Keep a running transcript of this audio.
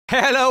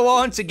Hello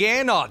once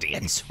again,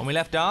 audience. When we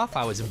left off,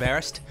 I was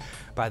embarrassed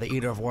by the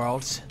Eater of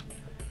Worlds,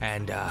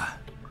 and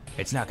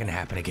it's not gonna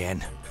happen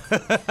again.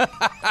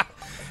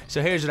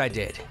 So here's what I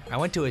did. I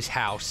went to his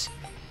house,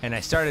 and I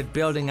started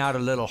building out a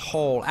little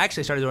hole. Actually,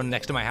 I started doing it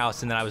next to my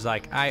house, and then I was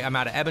like, I'm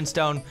out of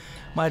Ebonstone,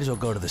 might as well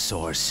go to the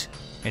source.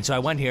 And so I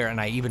went here,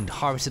 and I even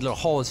harvested little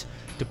holes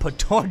to put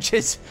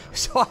torches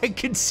so I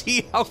could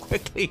see how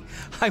quickly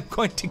I'm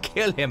going to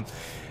kill him.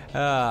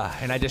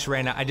 And I just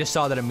ran out. I just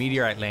saw that a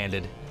meteorite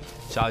landed.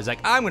 So I was like,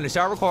 I'm gonna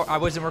start recording. I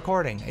wasn't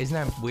recording. Isn't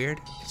that weird?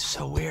 It's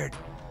so weird.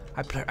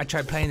 I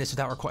tried playing this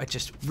without recording. It's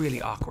just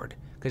really awkward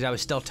because I was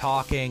still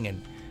talking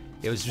and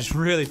it was just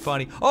really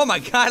funny. Oh my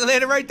God, I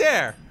landed right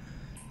there.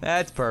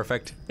 That's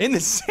perfect. In the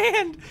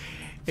sand.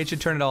 It should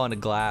turn it all into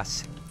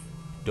glass.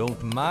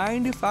 Don't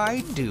mind if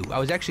I do. I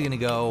was actually gonna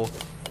go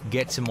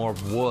get some more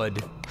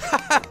wood.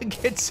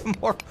 Get some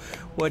more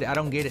wood. I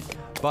don't get it.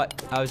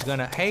 But I was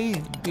gonna, hey,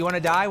 you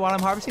wanna die while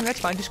I'm harvesting? That's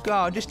fine, just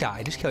go, just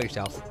die, just kill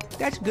yourself.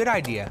 That's a good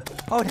idea.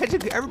 Oh, that's a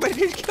good, everybody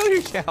just kill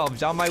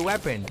yourselves on my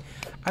weapon.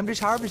 I'm just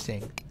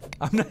harvesting.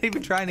 I'm not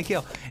even trying to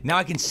kill. Now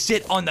I can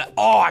sit on the,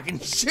 I can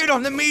sit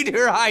on the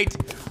meteorite.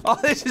 Oh,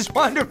 this is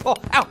wonderful.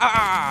 Ow, ow, ow,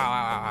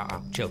 ow,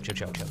 ow. Chill, chill,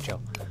 chill, chill,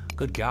 chill.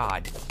 Good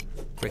God,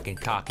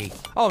 freaking cocky.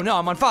 Oh no,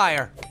 I'm on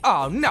fire.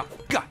 Oh no,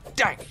 God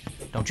dang.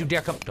 Don't you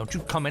dare come, don't you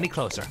come any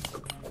closer.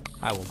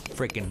 I will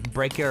freaking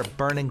break your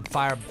burning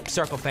fire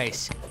circle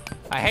face.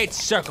 I hate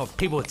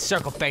people with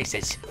circle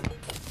faces.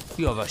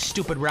 You have a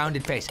stupid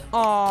rounded face.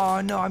 Oh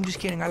no, I'm just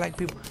kidding. I like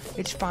people.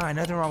 It's fine.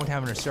 Nothing wrong with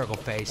having a circle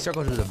face.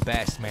 Circles are the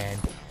best, man,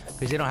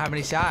 because they don't have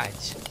any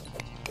sides.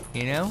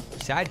 You know,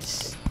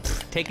 sides.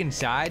 Taking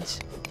sides.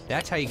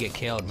 That's how you get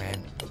killed,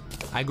 man.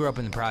 I grew up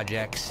in the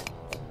projects.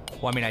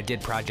 Well, I mean, I did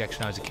projects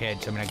when I was a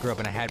kid. So I mean, I grew up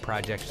and I had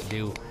projects to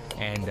do,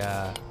 and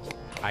I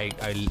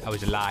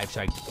was alive,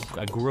 so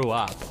I grew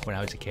up when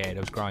I was a kid. I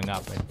was growing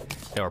up, and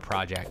there were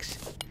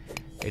projects.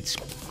 It's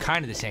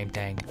kind of the same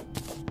thing.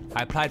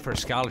 I applied for a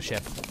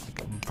scholarship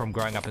from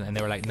growing up, and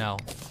they were like, no,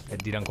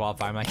 you don't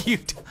qualify. I'm like,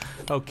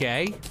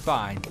 okay,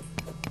 fine.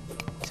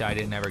 So I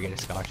didn't ever get a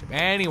scholarship.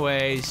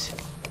 Anyways,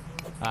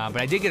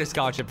 but I did get a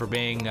scholarship for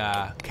being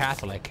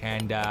Catholic,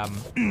 and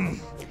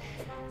I'm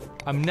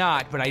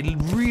not, but I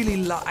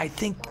really I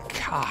think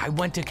I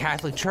went to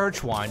Catholic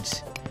church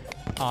once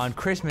on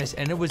Christmas,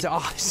 and it was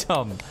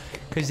awesome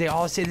because they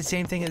all say the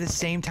same thing at the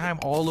same time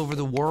all over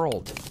the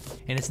world,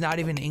 and it's not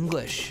even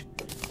English.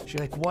 So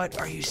you're like, what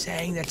are you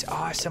saying? That's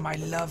awesome. I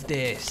love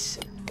this.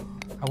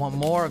 I want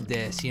more of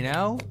this, you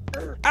know?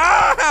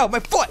 Ow, my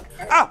foot!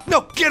 Ow,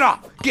 no, get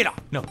off! Get off!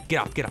 No, get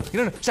off, get off.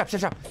 No, no, stop, stop,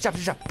 stop, stop, stop,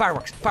 stop.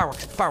 Fireworks,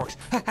 fireworks, fireworks.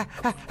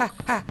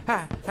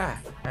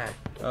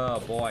 Oh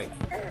boy.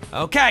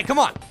 Okay, come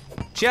on.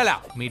 Chill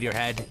out, meteor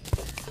head.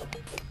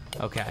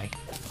 Okay.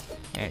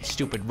 And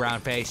stupid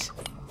round face.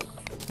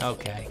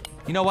 Okay.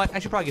 You know what? I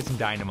should probably get some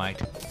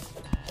dynamite.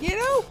 You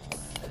know?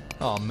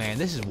 Oh man,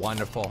 this is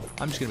wonderful.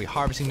 I'm just gonna be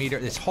harvesting meteor.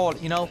 This whole,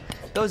 you know,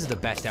 those are the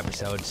best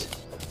episodes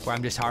where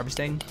I'm just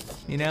harvesting,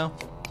 you know?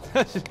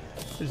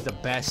 This is the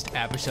best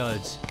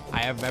episodes I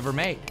have ever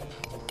made.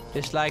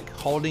 Just like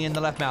holding in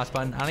the left mouse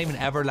button. I don't even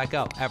ever let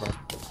go, ever.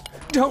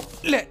 Don't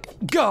let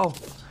go.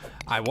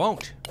 I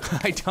won't.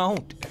 I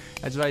don't.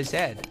 That's what I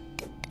said.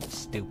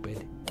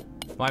 Stupid.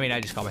 Well, I mean,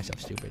 I just call myself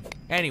stupid.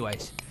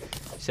 Anyways,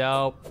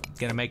 so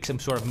gonna make some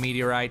sort of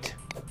meteorite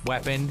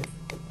weapon.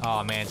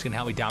 Oh man, it's gonna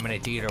help me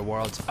dominate the Eater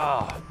Worlds.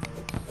 Oh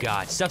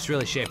God, stuff's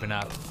really shaping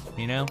up,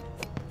 you know?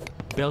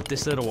 Built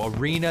this little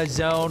arena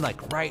zone,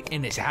 like right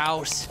in his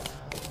house.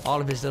 All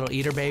of his little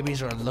Eater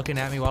babies were looking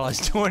at me while I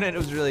was doing it. It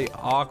was really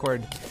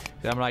awkward.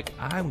 I'm like,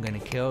 I'm gonna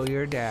kill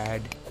your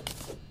dad.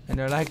 And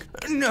they're like,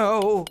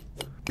 no,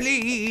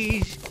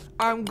 please,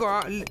 I'm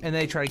gone. And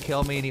they try to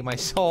kill me and eat my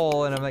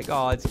soul. And I'm like,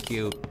 oh, it's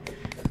cute.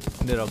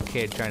 Little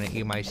kid trying to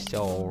eat my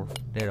soul.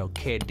 Little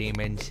kid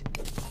demons.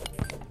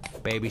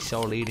 Baby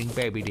soul eating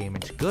baby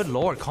demons. Good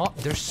Lord,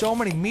 there's so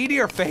many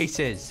meteor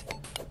faces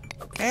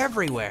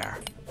everywhere.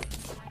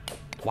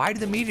 Why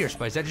did the meteor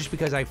spawn? Is that just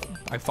because I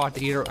fought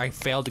the Eater, I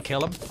failed to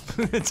kill him?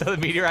 So the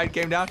meteorite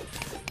came down?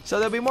 So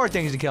there'll be more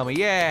things to kill me.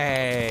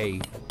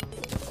 Yay!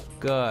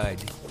 Good.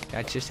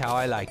 That's just how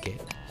I like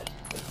it.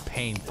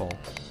 Painful.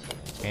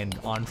 And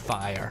on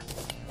fire.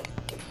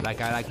 Like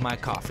I like my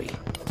coffee.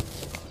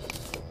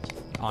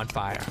 On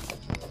fire.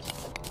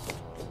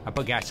 I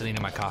put gasoline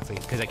in my coffee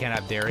because I can't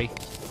have dairy.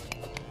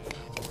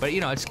 But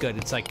you know, it's good.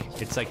 It's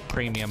like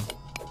premium.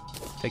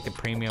 It's like the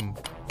premium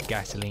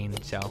gasoline,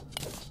 so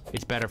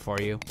it's better for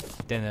you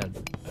than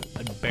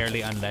the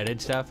barely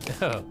unleaded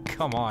stuff. Oh,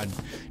 come on.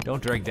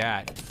 Don't drink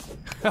that.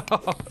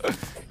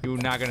 You're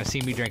not gonna see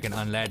me drinking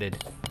unleaded.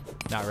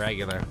 Not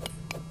regular.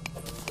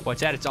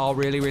 What's that? It's all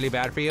really, really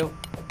bad for you?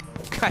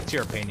 That's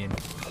your opinion.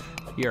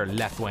 You're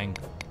left wing,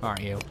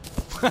 aren't you?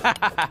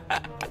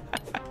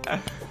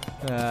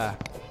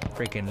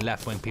 Freaking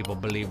left wing people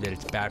believe that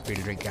it's bad for you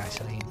to drink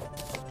gasoline.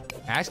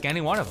 Ask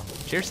any one of them.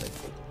 Seriously.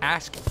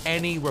 Ask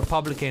any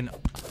Republican.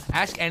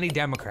 Ask any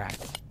Democrat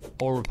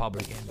or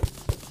Republican.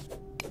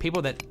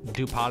 People that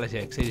do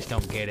politics, they just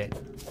don't get it.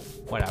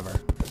 Whatever.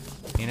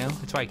 You know?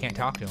 That's why I can't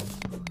talk to him.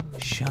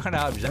 Shut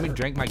up. Just let me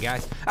drink my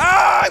gas.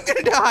 Ah, I'm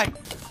gonna die!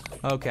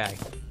 Okay.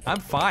 I'm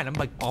fine. I'm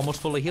like almost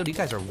fully healed. You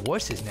guys are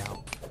wusses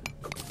now.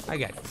 I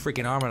got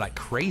freaking armor like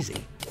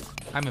crazy.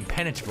 I'm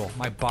impenetrable.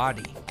 My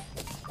body.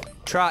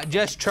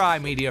 Just try,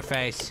 Meteor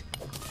Face.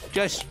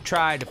 Just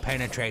try to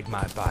penetrate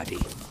my body.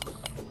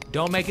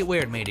 Don't make it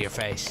weird, Meteor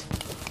Face.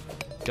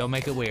 Don't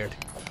make it weird.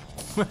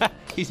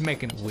 He's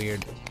making it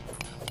weird.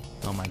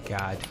 Oh my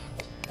god.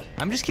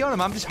 I'm just killing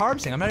them. I'm just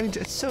harvesting. I'm not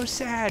even. It's so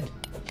sad.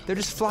 They're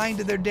just flying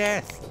to their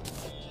death.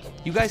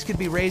 You guys could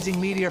be raising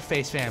Meteor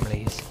Face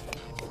families.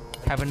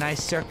 Have a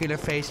nice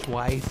circular-faced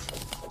wife.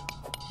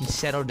 And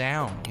settle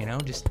down, you know?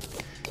 Just,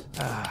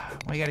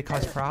 why you gotta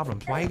cause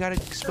problems? Why you gotta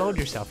explode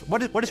yourself?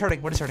 What is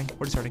hurting? What is hurting?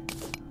 What is hurting?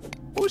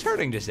 What was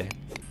hurting just then?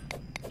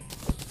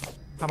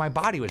 Oh, my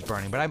body was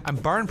burning, but I'm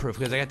burn-proof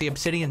because I got the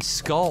obsidian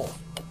skull.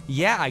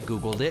 Yeah, I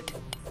Googled it.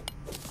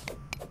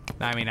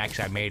 I mean,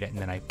 actually, I made it, and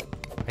then I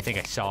think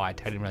I saw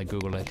it. I didn't really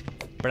Google it.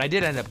 But I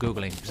did end up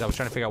Googling, because I was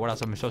trying to figure out what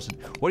else I'm supposed to...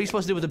 What are you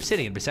supposed to do with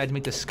obsidian besides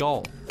make the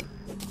skull?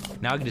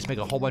 Now I can just make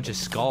a whole bunch of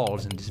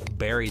skulls and just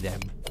bury them.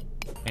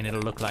 And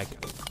it'll look like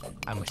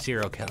I'm a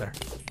serial killer.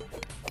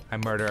 I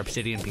murder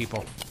obsidian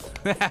people.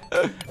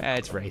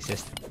 That's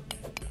racist.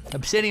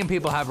 Obsidian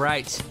people have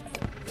rights.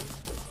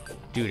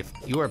 Dude, if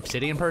you were an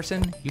obsidian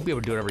person, you'd be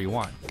able to do whatever you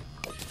want.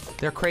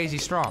 They're crazy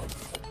strong.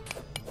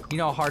 You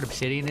know how hard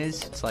obsidian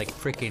is? It's like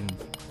freaking,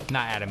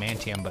 not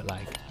adamantium, but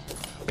like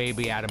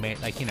baby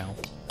adamant, like, you know.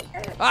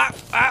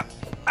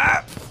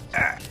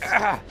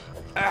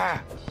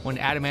 When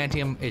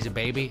adamantium is a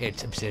baby,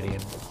 it's obsidian.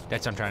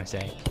 That's what I'm trying to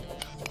say.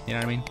 You know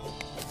what I mean?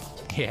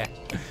 Yeah,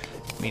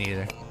 me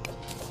neither.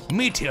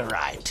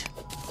 Meteorite.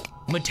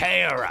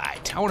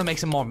 Meteorite. I want to make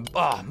some more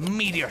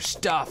meteor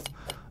stuff.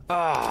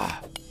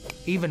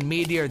 Even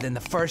meteor than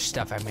the first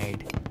stuff I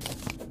made.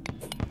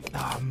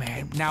 Oh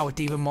man, now it's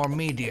even more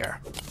meteor.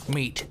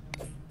 Meat.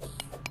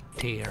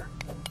 Tear.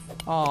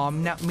 Oh,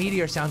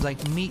 meteor sounds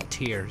like meat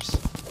tears.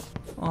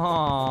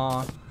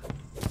 Aw.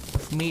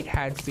 If meat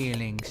had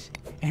feelings.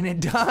 And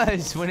it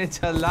does when it's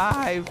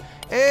alive.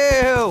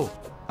 Ew!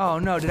 Oh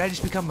no, did I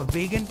just become a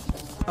vegan?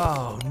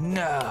 Oh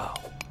no.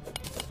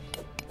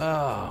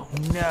 Oh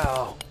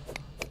no.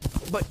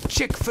 But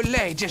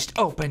Chick-fil-A just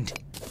opened.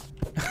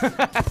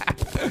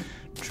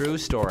 True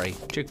story.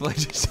 Chick-fil-A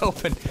just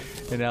opened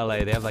in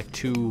LA. They have like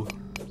 2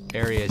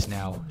 areas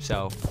now,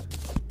 so.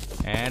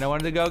 And I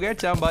wanted to go get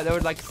some, but there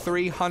was like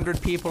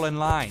 300 people in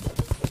line.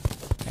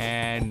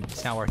 And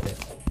it's not worth it.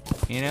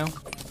 You know?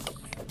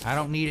 I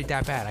don't need it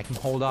that bad. I can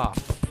hold off.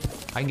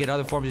 I can get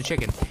other forms of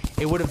chicken.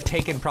 It would have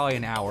taken probably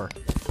an hour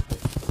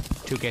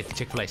to get the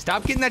Chick-fil-A.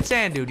 Stop getting that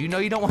sand, dude. You know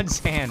you don't want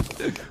sand.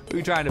 Who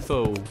you trying to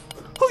fool?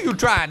 Who you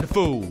trying to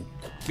fool?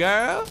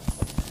 Girl?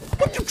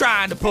 What you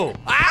trying to pull?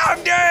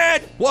 I'm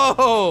dead!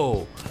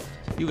 Whoa!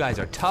 You guys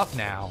are tough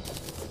now.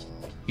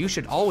 You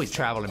should always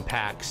travel in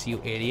packs,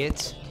 you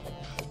idiots.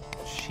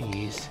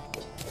 Jeez.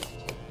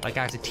 Like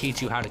I have to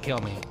teach you how to kill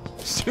me.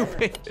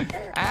 Stupid.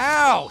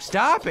 Ow!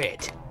 Stop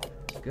it!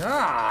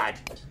 God!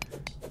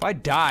 If I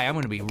die, I'm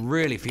gonna be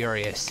really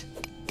furious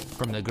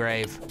from the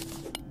grave.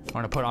 I'm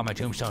gonna put on my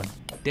tombstone.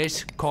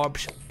 This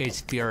corpse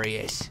is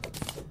furious.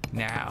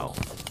 Now.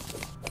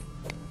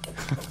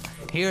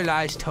 Here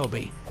lies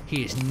Toby.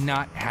 He is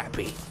not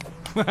happy.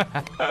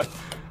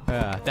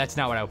 That's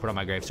not what I would put on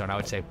my gravestone. I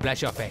would say,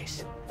 bless your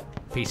face.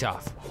 Peace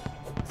off.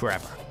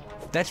 Forever.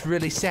 That's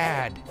really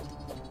sad.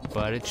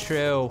 But it's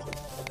true.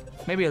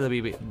 Maybe it'll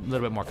be a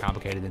little bit more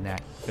complicated than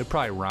that. It'll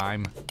probably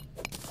rhyme.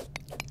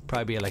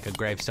 Probably be like a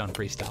gravestone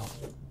freestyle.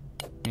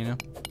 You know?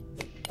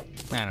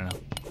 I don't know.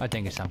 I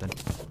think it's something.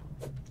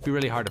 It'd be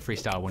really hard to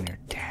freestyle when you're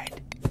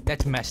dead.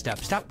 That's messed up.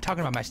 Stop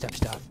talking about messed up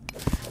stuff.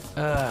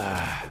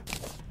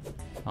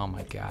 Oh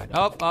my god.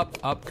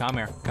 Up. Come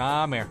here.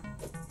 Come here.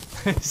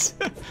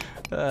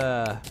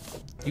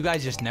 You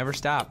guys just never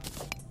stop.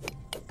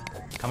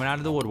 Coming out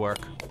of the woodwork.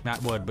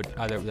 Not wood, but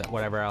other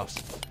whatever else.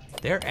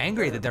 They're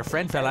angry that their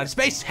friend fell out of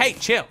space. Hey,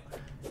 chill.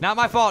 Not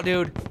my fault,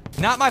 dude.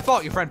 Not my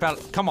fault your friend fell.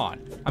 Come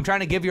on. I'm trying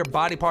to give your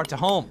body parts a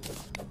home.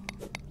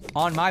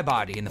 On my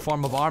body in the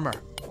form of armor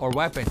or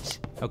weapons,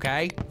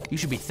 okay? You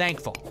should be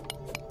thankful.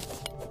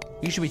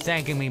 You should be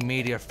thanking me,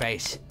 Meteor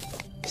Face.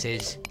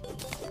 Sis.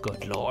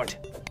 Good lord.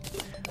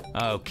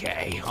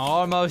 Okay,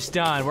 almost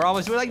done. We're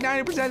like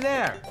 90%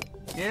 there.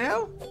 You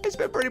know? It's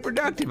been pretty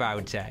productive, I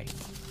would say.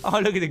 Oh,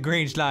 look at the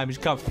green slime. He's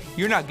come.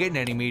 You're not getting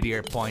any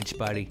meteor points,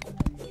 buddy.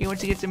 He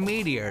wants to get some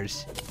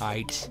meteors.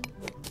 Heights.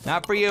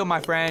 Not for you, my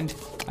friend.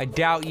 I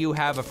doubt you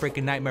have a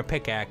freaking nightmare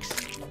pickaxe.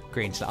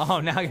 Green slime. Oh,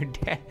 now you're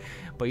dead.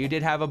 But you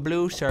did have a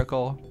blue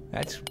circle.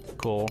 That's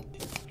cool.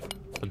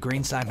 A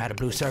green slime had a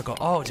blue circle.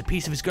 Oh, it's a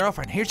piece of his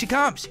girlfriend. Here she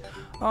comes.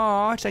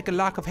 Oh, it's like a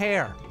lock of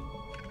hair.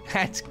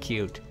 That's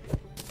cute.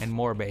 And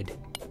morbid.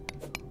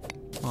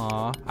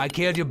 Aw, I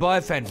killed your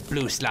boyfriend,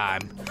 blue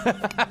slime.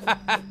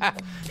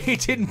 He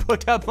didn't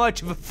put up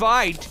much of a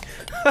fight.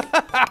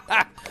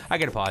 I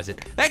gotta pause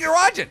it. Thank you for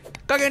watching.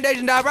 Click on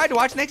the right to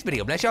watch the next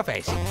video. Bless your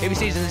face. If you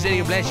see this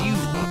video, bless you.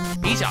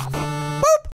 Peace off.